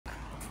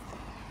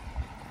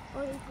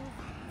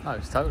Oh,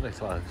 it's totally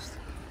closed.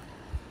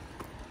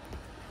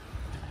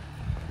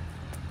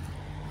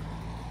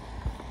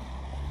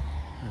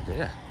 Oh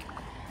dear.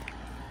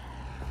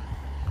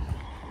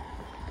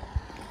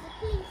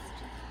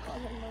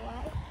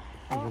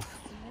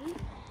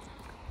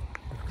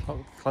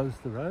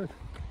 Closed the road.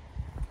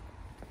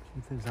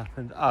 Something's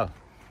happened. Oh,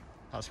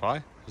 that's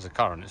why. There's a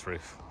car on its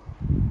roof.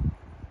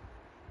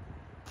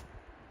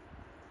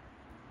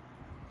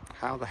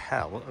 How the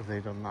hell have they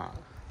done that?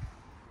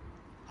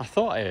 I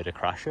thought I heard a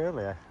crash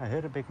earlier. I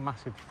heard a big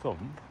massive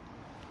thump.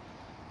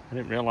 I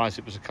didn't realise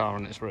it was a car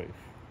on its roof.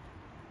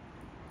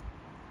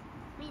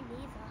 Me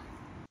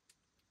neither.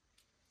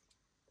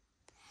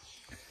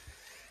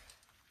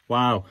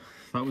 Wow,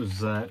 that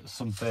was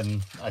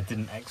something I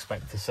didn't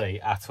expect to see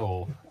at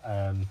all.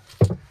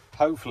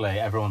 Hopefully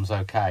everyone's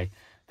okay.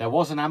 There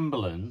was an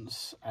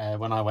ambulance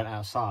when I went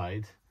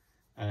outside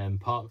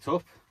parked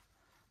up.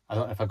 I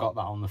don't know if I got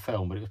that on the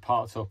film, but it was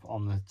parked up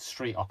on the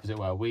street opposite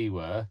where we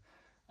were.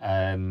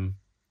 And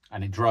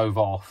it drove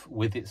off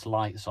with its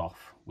lights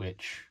off,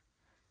 which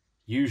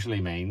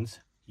usually means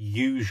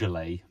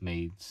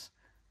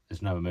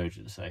there's no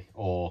emergency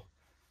or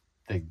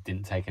they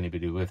didn't take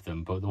anybody with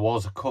them. But there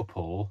was a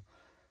couple,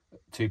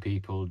 2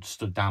 people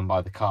stood down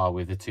by the car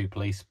with the 2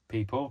 police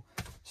people.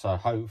 So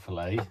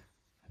hopefully,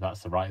 if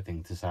that's the right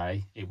thing to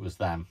say, it was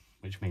them,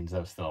 which means they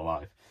were still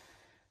alive.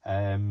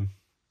 So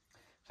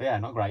yeah,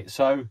 not great.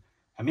 So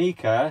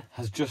Amika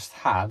has just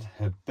had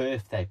her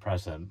birthday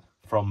present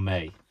from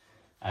me.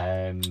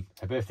 Her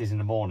birthday's in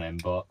the morning,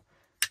 but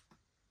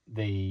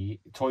the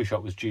toy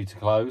shop was due to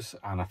close,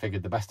 and I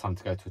figured the best time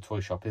to go to a toy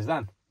shop is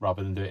then,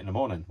 rather than do it in the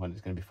morning when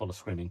it's going to be full of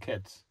screaming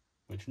kids,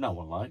 which no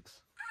one likes.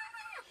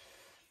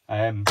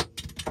 Bye-bye.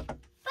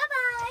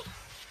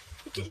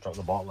 Just drop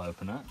the bottle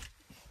opener.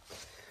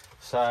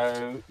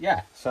 So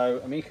yeah, so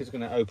Amika's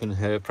going to open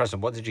her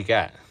present. What did you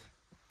get?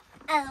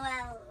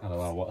 LOL.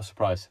 LOL, what a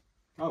surprise.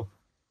 Oh,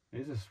 it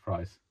is a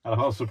surprise.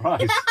 LOL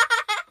surprise.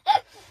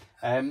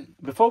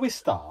 Before we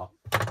start,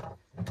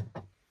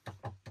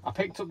 I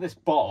picked up this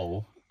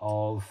bottle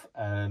of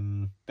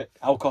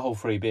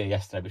alcohol-free beer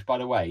yesterday, which, by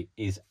the way,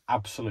 is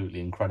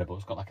absolutely incredible.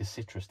 It's got like a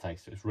citrus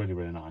taste, so it's really,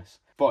 really nice.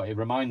 But it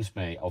reminds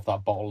me of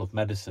that bottle of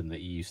medicine that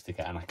you used to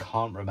get, and I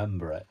can't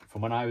remember it.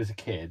 From when I was a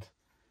kid,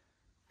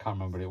 can't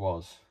remember what it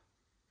was.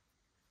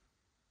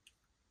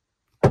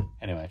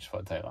 Anyway, I just thought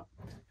I'd tell you that.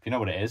 If you know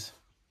what it is,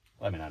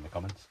 let me know in the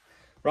comments.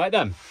 Right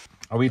then,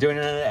 are we doing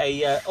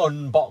a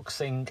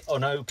unboxing,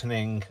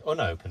 opening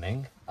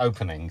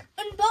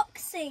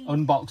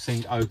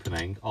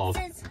of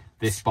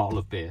this bottle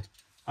of beer?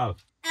 Oh.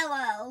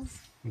 LOLs.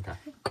 Okay.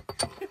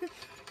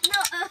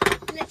 Not a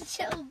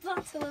little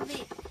bottle of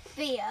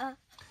beer.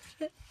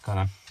 Go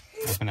on,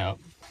 open it up.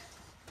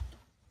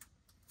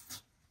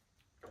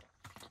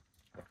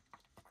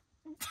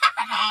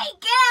 Hey,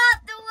 get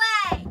out the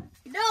way!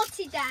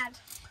 Naughty Dad.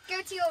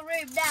 Go to your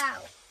room now.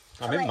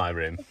 I'm in my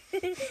room.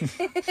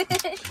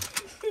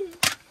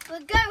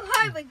 Well, go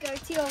home and go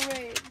to your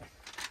room.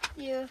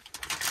 You.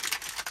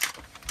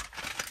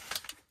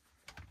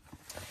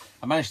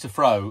 I managed to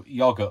throw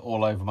yoghurt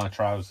all over my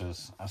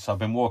trousers. So I've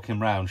been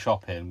walking around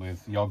shopping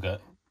with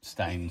yoghurt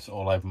stains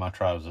all over my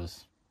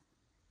trousers.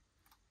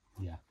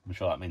 Yeah, I'm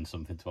sure that means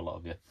something to a lot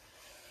of you.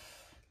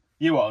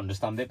 You won't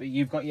understand it, but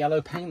you've got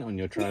yellow paint on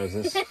your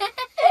trousers.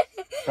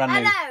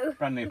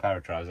 Brand new pair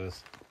of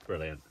trousers.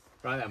 Brilliant.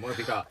 Right then, what have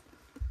you got?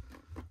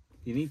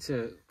 You need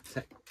to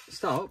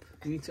stop.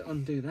 You need to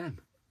undo them.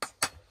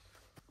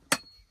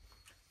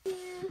 Yeah.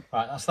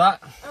 Right, that's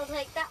that. I'll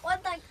take that one,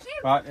 thank you.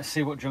 Right, let's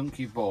see what junk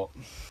you've bought.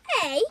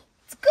 Hey,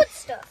 it's good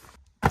stuff.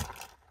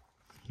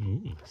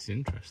 Ooh, it's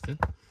interesting.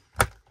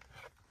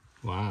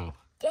 Wow.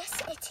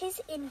 Yes, it is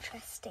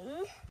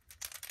interesting.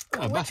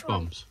 Oh, bath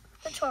bombs.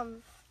 Which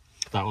one?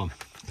 That one.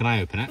 Can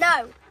I open it?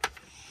 No.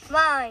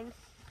 Mine.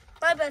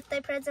 My birthday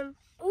present.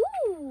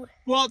 Ooh.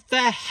 What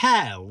the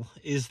hell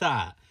is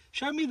that?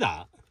 Show me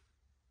that.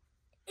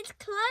 It's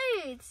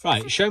clothes.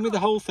 Right, show me the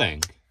whole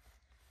thing.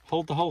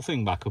 Hold the whole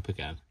thing back up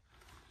again.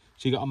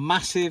 So you got a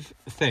massive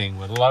thing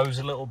with loads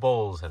of little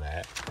balls in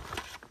it.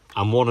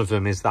 And one of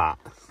them is that.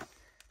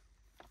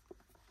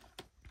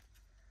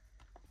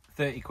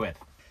 30 quid.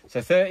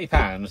 So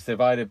 £30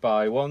 divided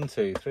by 1,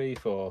 2, 3,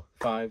 4,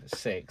 5,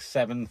 6,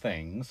 7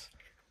 things.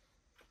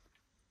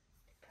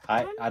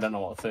 I don't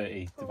know what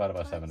 30 divided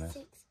by 7 is.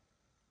 6,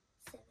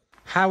 7.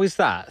 How is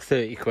that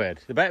 30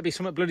 quid? There better be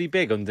something bloody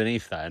big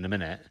underneath that in a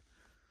minute.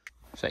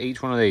 So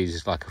each one of these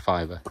is like a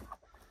 £5.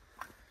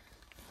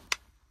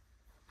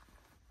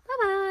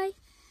 Bye-bye.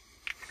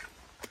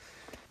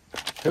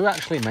 Who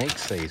actually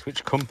makes these?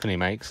 Which company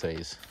makes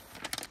these?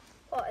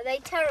 What, are they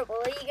terrible?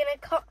 Are you going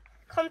to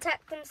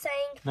contact them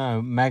saying...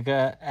 No,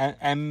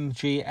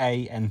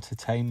 MGA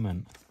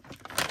Entertainment.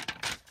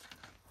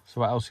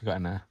 So what else you got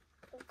in there?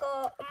 We've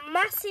got a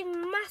massive,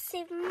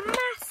 massive,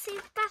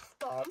 massive bath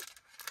bomb.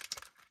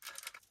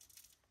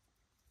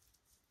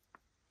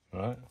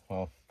 Right,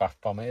 well, bath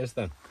bomb it is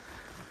then.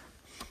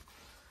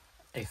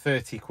 A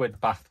 30 quid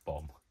bath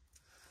bomb.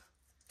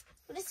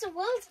 But it's the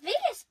world's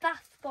biggest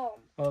bath bomb.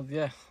 Well,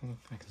 yeah,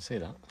 I can see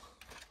that.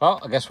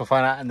 Well, I guess we'll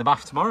find out in the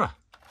bath tomorrow.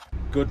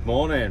 Good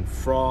morning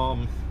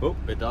from, oh,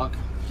 bit dark,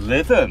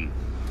 Lytham.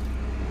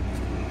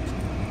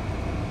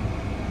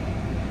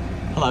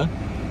 Hello.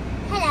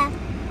 Hello.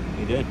 How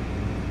you doing?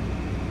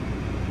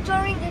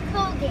 Drawing a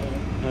corgi.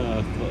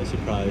 Oh, what a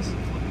surprise.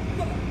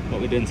 What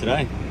are we doing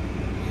today?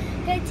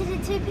 Going to the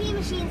 2p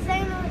machines.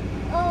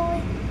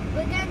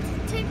 We're going to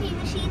the 2p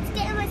machines,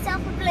 getting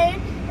myself a balloon,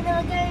 and then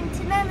we're going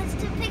to Nana's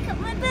to pick up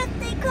my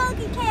birthday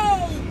corgi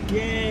cake.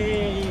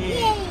 Yay!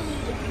 Yay!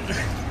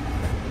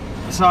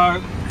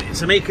 So,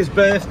 it's Amika's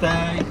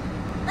birthday.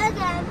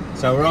 Again.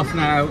 So we're off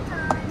now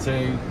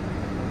to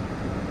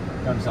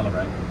go and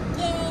celebrate.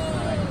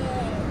 Yay!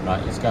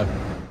 Right, let's go.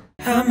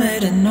 I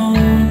met an old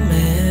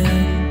man.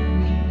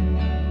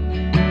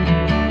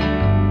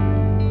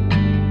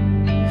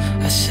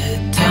 I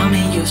said, tell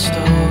me your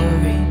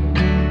story.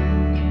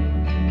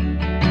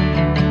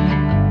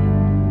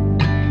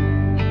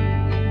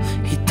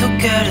 He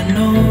took out a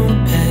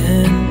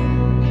notepad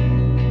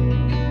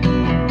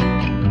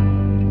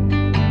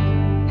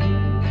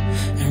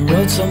and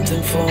wrote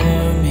something for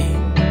me.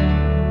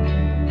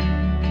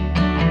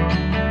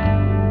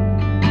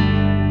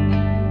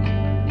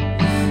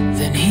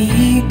 Then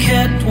he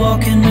kept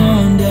walking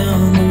on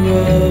down the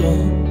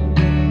road,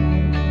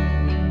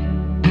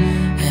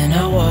 and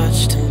I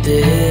watched him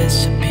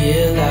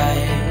disappear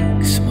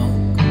like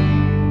smoke.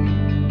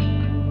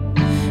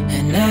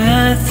 And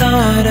I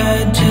thought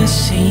I'd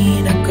just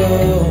seen a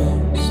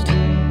ghost.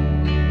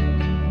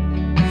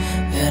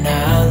 Then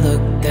I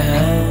looked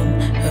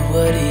down at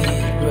what he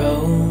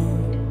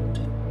wrote.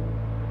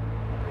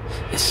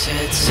 It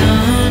said,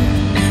 son,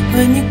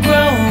 when you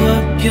grow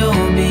up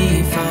you'll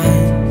be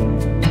fine.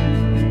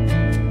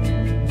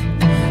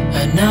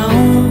 I know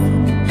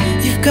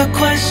you've got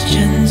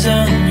questions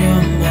on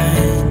your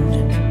mind.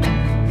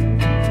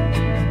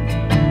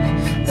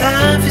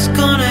 Life is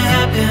gonna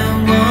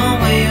happen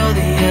one way or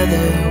the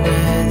other,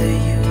 whether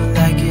you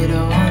like it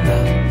or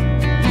not.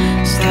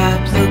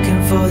 Stop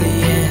looking for the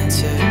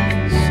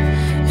answers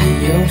and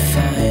you'll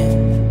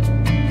find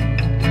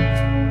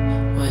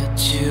what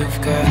you've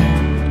got.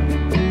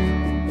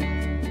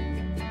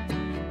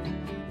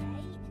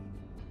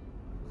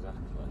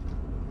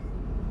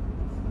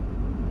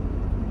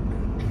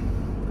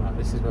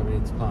 This is where we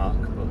need to park,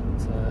 but we're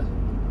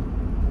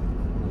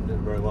not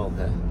doing very well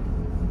here.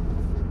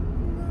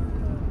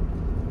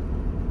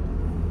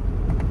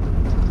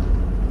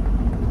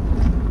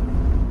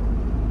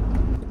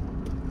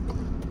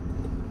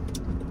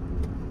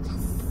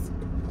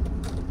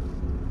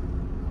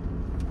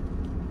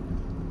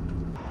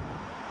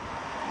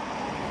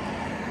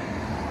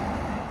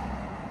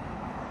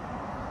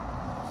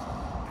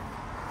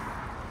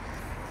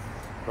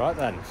 Right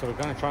then, so we're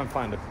going to try and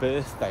find a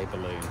birthday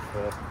balloon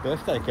for a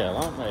birthday girl,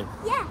 aren't we?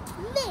 Yeah,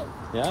 me.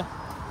 Yeah?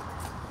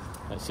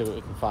 Let's see what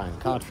we can find.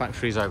 Card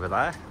Factory's over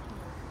there.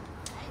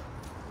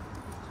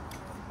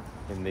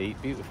 In the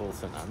beautiful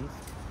St Anne's.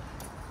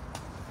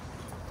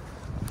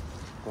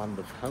 Land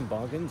of home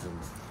bargains and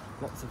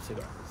lots of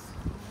cigarettes.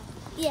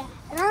 Yeah,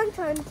 and I'm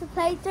trying to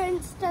play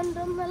Don't Stand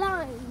on the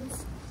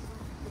Lines.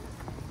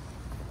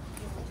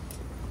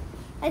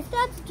 I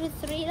started with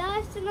 3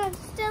 lives and I've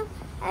still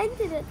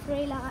ended at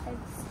 3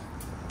 lives.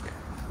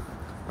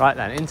 Right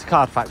then, into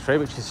Card Factory,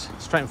 which is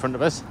straight in front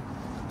of us,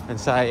 and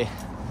say,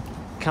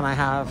 can I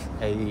have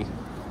a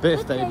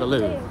birthday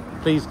balloon?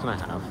 Please, can I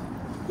have?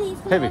 Please,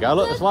 Here we go,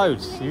 look, there's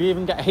loads. You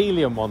even get a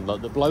helium one,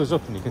 look, that blows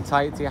up and you can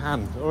tie it to your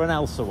hand, or an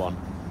Elsa one.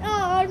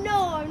 Oh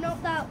no,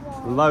 not that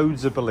one.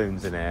 Loads of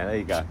balloons in here. There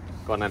you go.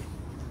 Go on then.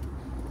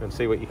 Go and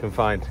see what you can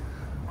find.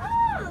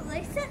 Oh,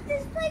 they set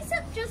this place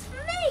up just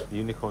for me.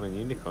 Unicorn and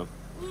unicorn.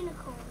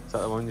 Unicorn. Is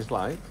that the one you just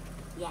like?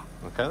 Yeah.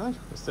 Okay then,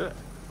 let's do it.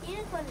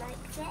 Unicorn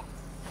likes it.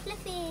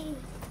 Flippy.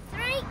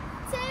 3,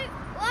 2,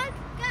 1,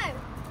 go.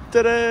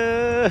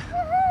 Ta-da!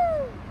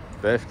 Woohoo!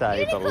 Birthday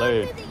Unicorn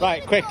balloon. with a Right,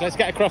 unicorn. quick, let's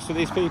get across with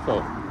these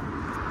people.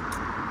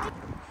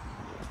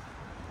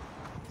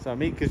 So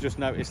Amika's just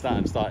noticed that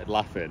and started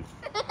laughing.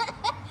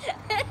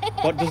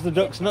 What does the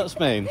duck's nuts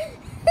mean?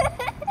 That's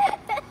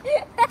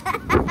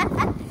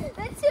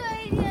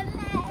on your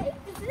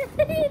legs.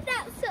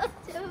 That's sort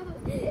of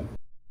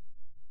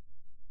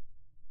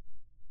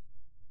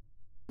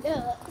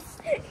nuts.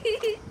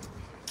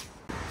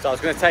 So I was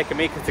going to take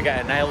Amika to get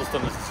her nails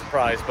done as a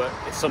surprise, but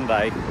it's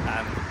Sunday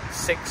and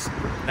 6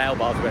 nail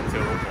bars we went to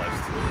are all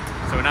closed.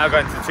 So we're now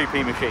going to the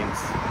 2p machines.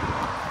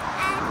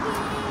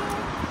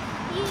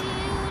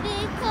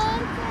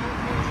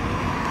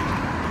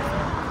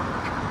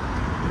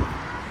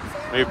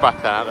 Move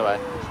back then, out of the way.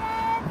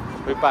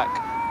 Move back.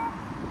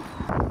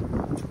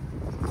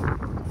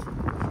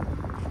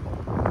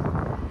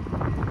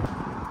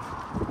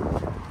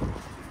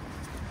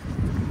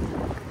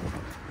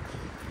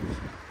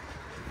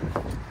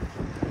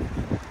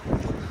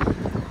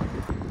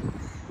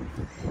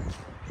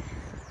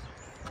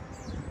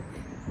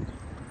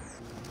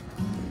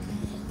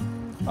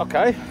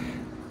 Okay,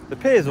 the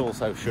pier's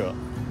also shut,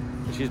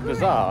 which is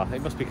bizarre.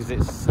 It must be because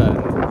it's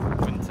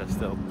winter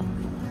still.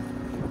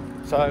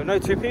 So no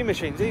 2p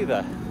machines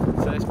either.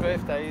 So this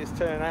birthday is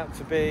turning out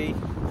to be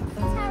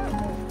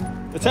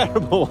Terrible. the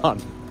terrible one.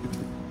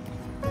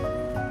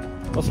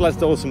 What's Les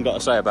Dawson got to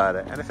say about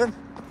it? Anything?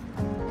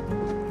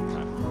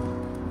 No.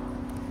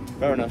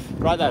 Fair enough.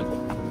 Right then,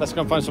 let's go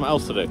and find something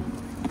else to do.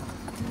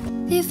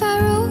 If I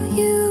wrote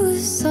you a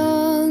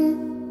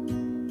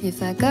song,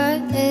 if I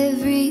got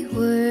every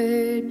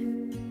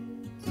word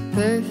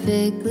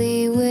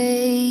perfectly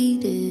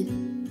weighted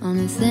on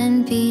a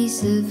thin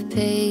piece of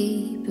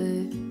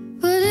paper,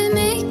 would it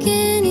make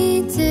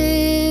any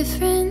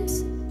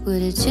difference?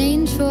 Would it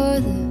change for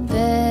the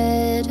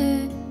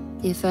better?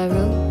 If I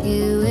wrote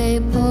you a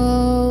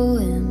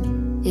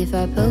poem, if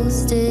I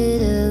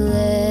posted a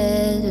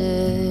letter?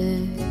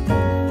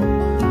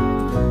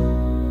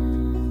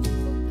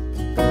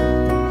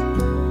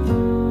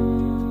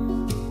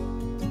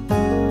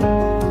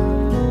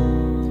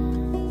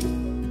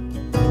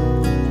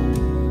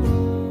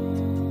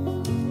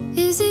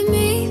 Is it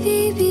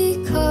maybe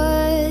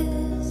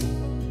because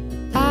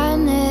I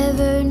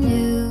never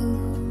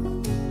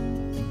knew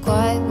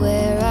quite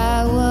where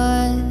I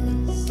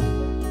was,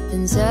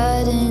 and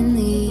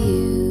suddenly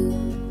you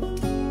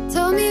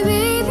told me,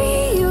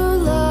 baby, you're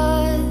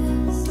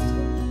lost,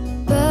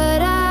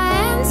 but I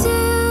am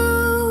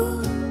too.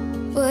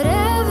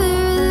 Whatever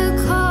the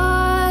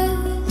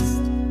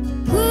cost,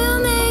 we'll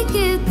make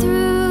it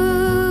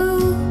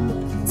through.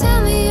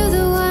 Tell me you're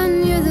the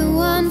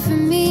one for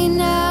me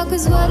now,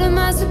 'cause what am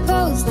I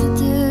supposed to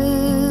do?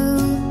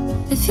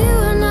 If you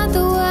are not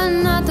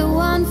the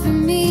one for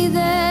me,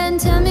 then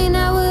tell me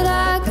now what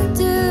I could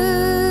do.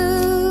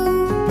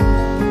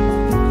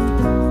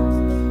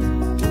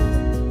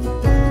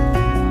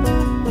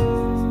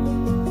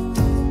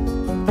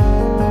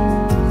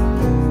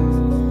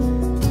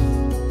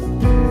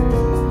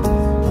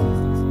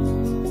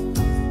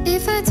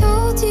 If I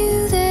told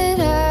you that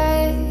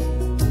I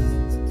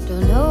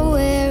don't know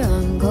where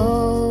I'm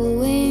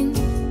going,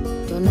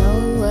 don't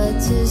know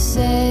what to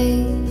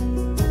say,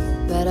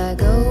 but I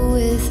go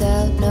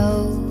without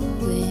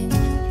knowing.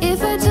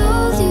 If I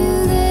told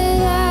you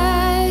that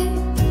I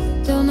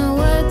don't know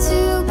what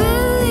to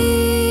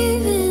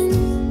believe in,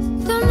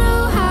 don't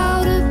know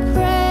how to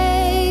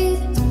pray,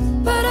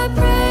 but I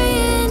pray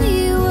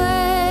anyway.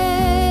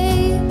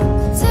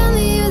 Tell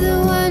me you're the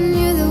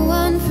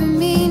one for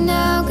me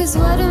now, 'cause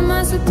what am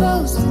I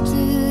supposed to do?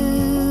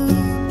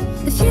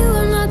 If you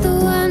are not the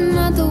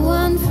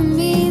one for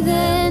me,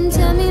 then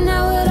tell me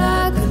now what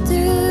I could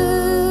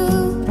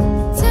do.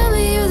 Tell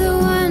me you're the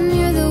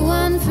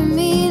one for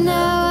me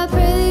now. I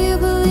pray that you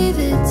believe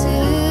it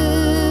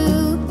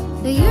too.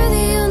 That you're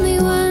the only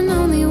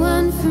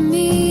one for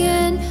me,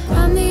 and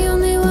I'm the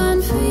only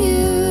one for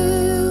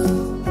you.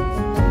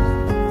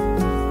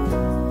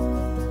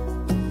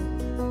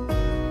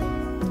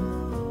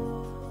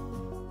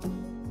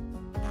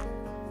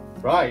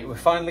 Right, we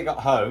finally got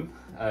home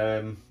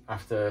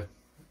after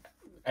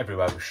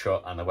everywhere was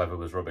shut and the weather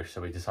was rubbish,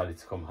 so we decided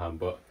to come home.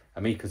 But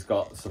Amika's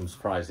got some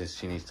surprises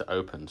she needs to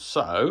open.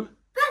 So,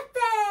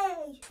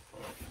 Birthday!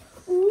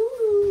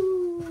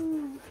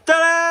 Ooh.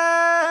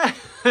 ta-da!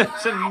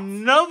 It's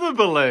another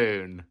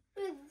balloon.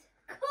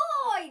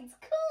 Coins,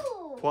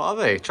 cool. What are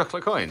they?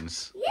 Chocolate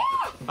coins?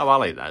 Yeah. Oh,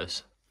 I'll eat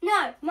those.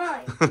 No,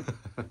 mine. My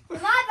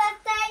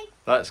birthday.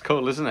 That's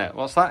cool, isn't it?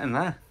 What's that in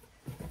there?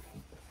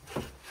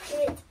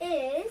 It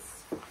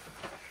is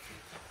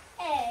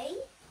a...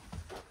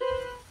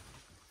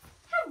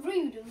 How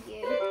rude of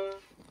you.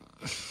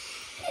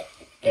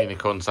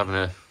 Unicorn's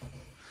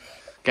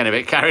getting a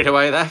bit carried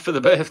away there for the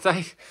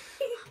birthday.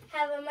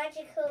 Have a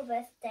magical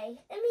birthday.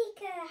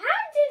 Amika, how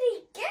did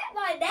he get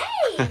my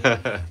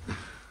name?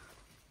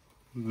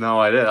 No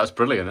idea. That's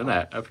brilliant, isn't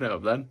it? Open it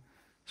up then.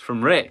 It's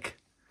from Rick.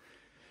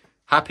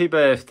 Happy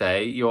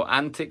birthday. Your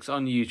antics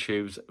on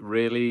YouTube's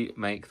really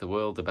make the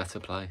world a better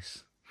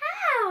place.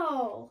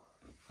 How?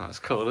 That's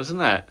cool,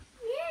 isn't it?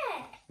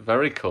 Yeah.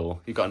 Very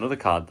cool. You've got another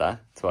card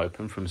there to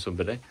open from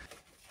somebody.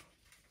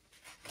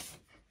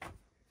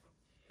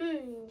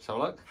 So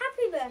look.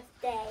 Happy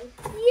birthday.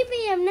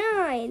 Yippee, I'm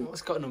 9. Oh,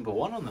 it's got a number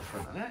 1 on the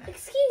front, isn't it?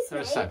 Excuse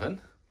There's me. a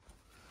 7.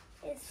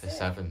 It's a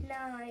 7.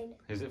 9.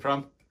 Who's it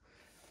from?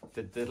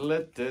 To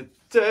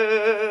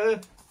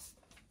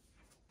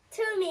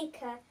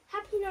Amika,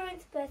 happy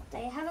 9th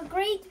birthday. Have a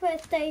great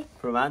birthday.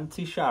 From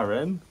Auntie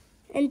Sharon.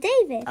 And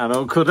David. And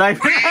Uncle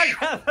David.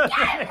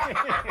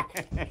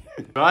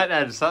 Right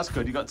then, so that's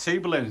good. You got 2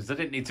 balloons. I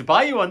didn't need to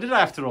buy you one, did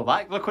I, after all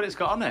that? Look what it's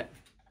got on it.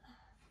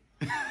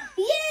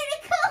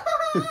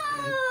 Unicorn!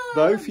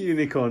 Both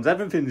unicorns.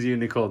 Everything's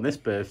unicorn this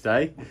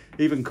birthday.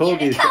 Even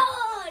Corgi's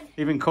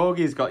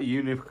got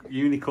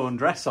unicorn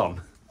dress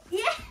on.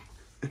 Yeah.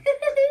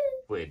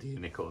 Weird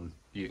unicorn.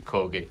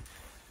 Corgi.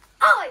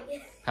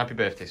 Oi! Happy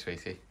birthday,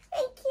 sweetie.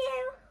 Thank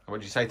you. What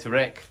did you say to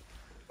Rick?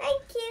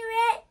 Thank you,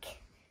 Rick.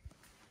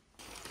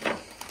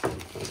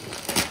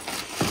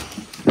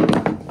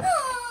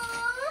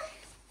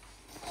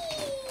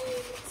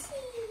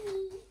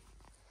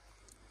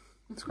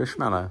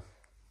 Squishmallow.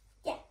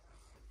 Yeah.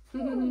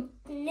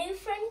 New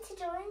friend to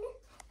join.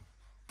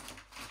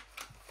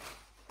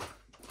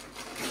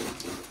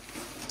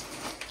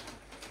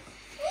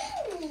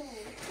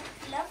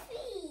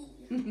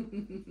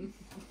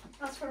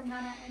 That's from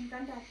Nana and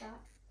Grandad, that.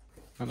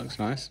 That looks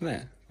nice, doesn't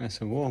it? Nice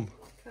and warm.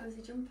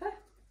 Cozy jumper.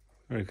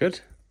 Very good.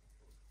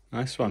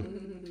 Nice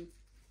one.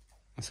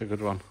 That's a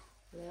good one.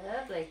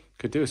 Lovely.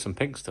 Could do with some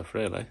pink stuff,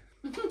 really.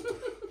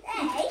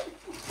 Hey,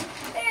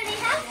 we only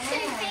have 2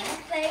 pink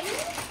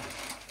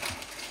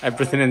things.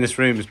 Everything in this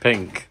room is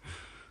pink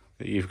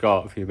that you've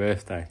got for your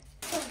birthday.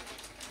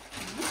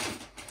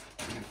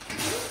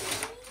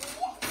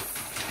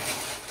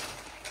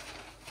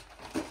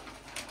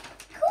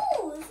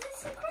 Cool, is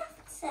this a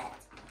craft set?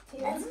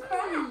 Let's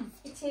craft.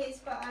 It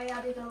is, but I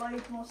added a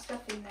load more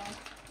stuff in there.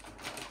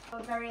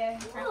 Our very own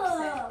craft set.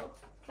 Whoa.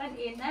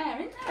 Plenty in there,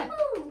 isn't there?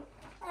 Ooh,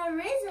 there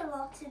is a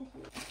lot in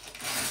here.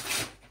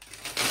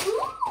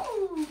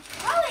 Ooh.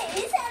 Oh, it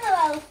is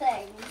LOL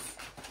things.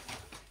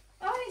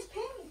 Oh, it's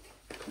pink.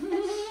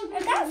 Oh,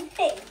 that's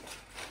pink.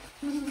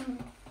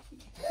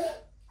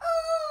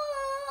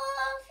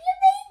 Oh,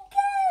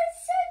 flamingo,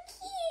 so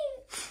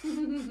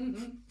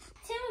cute.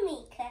 To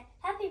Amika,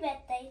 happy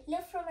birthday,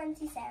 love from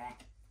Auntie Sarah.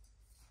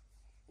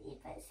 You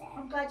put Sarah.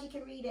 I'm glad you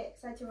can read it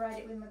because I had to write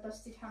it with my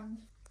busted hand.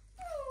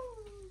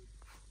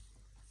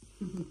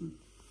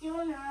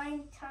 Your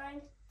 9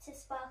 time to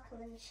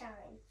sparkle and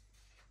shine.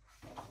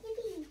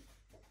 Yippee.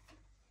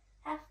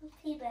 Happy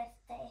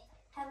birthday.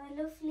 Have a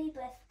lovely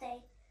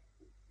birthday.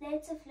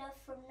 Loads of love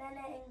from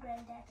Nana and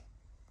Grandad.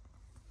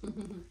 Put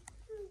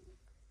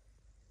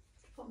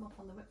them up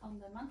on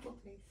the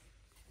mantelpiece.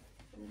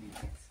 So they don't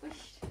get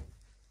squished.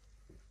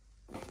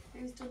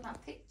 Who's done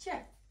that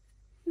picture?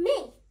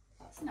 Me.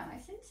 That's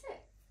nice, isn't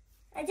it?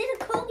 I did a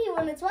corgi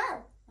one as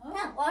well. Oh.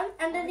 That one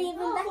and an even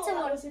I thought better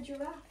that one. was a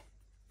giraffe.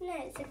 No,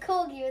 it's a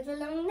corgi with a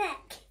long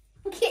neck.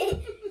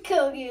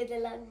 Corgi with a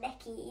long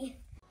necky.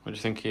 What do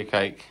you think of your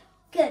cake?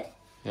 Good.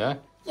 Yeah?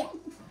 Yeah.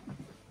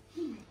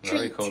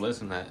 Very Treat. cool,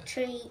 isn't it?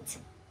 Treat.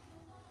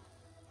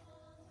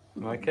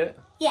 Like it?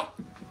 Yeah.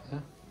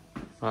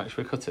 Right, should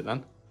we cut it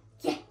then?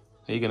 Yeah.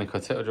 Are you going to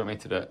cut it or do you want me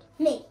to do it?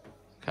 Me.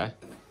 Okay.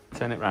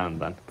 Turn it round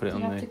then. Put it You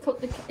on have the... to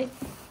cut the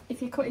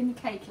if you're cutting the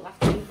cake, you'll have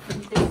to do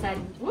from this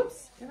end.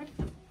 Whoops.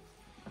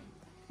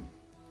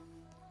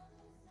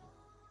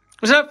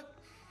 What's up?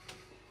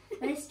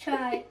 Let's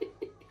try.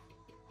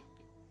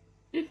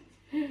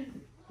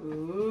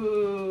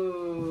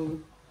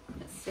 Ooh.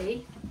 Let's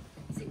see.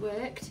 Has it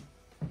worked?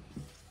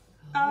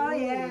 Oh,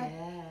 yeah.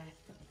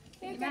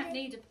 You might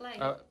need a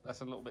plate. Oh,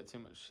 that's a little bit too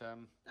much.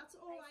 That's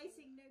all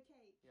icing